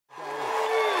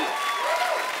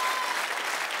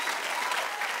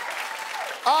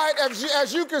All right,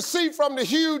 as you can see from the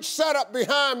huge setup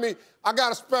behind me, I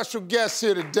got a special guest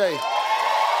here today.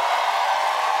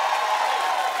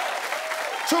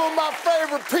 Two of my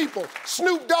favorite people,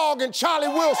 Snoop Dogg and Charlie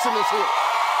Wilson is here.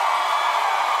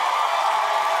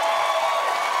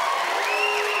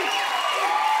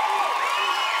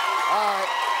 All right.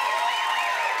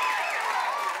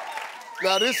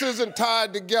 Now, this isn't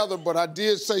tied together, but I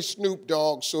did say Snoop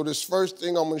Dogg, so this first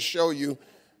thing I'm gonna show you,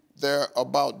 they're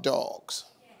about dogs.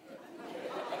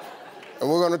 And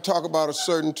we're gonna talk about a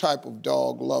certain type of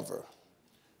dog lover.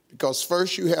 Because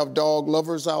first you have dog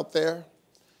lovers out there,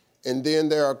 and then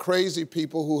there are crazy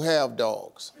people who have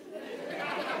dogs.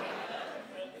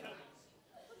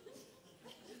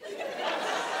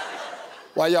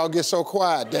 Why y'all get so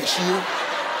quiet? That's you?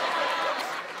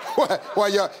 Why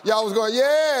y'all was going,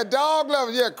 yeah, dog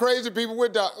lovers, yeah, crazy people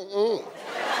with dogs.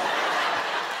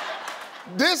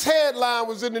 This headline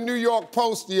was in the New York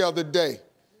Post the other day.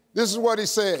 This is what he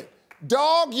said.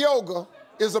 Dog yoga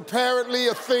is apparently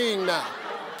a thing now.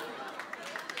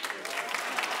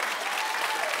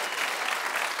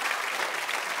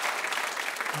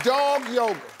 Dog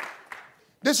yoga.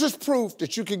 This is proof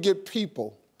that you can get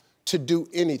people to do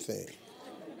anything.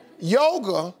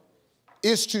 Yoga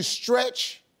is to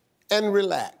stretch and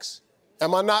relax.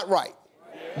 Am I not right?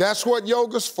 That's what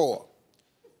yoga's for.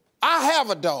 I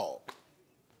have a dog.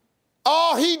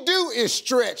 All he do is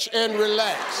stretch and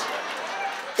relax.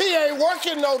 He ain't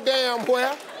working no damn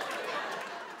well.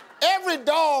 Every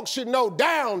dog should know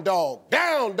down dog,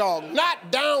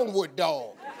 not downward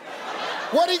dog.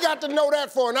 What he got to know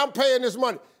that for, and I'm paying this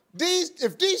money.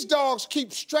 If these dogs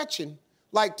keep stretching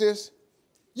like this,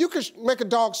 you could make a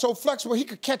dog so flexible he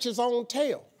could catch his own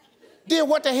tail. Then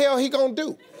what the hell he gonna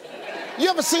do? You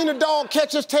ever seen a dog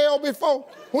catch his tail before?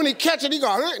 When he catch it, he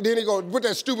go, then he go with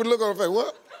that stupid look on his face,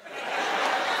 what?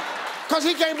 Because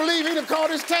he can't believe he done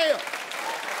caught his tail.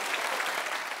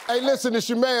 Hey, listen, it's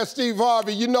your man, Steve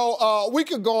Harvey. You know, we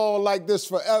could go on like this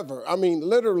forever. I mean,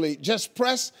 literally, just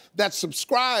press that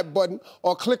subscribe button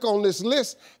or click on this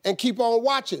list and keep on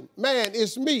watching. Man,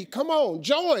 it's me. Come on,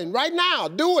 join right now.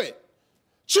 Do it.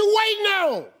 What you waiting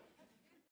on?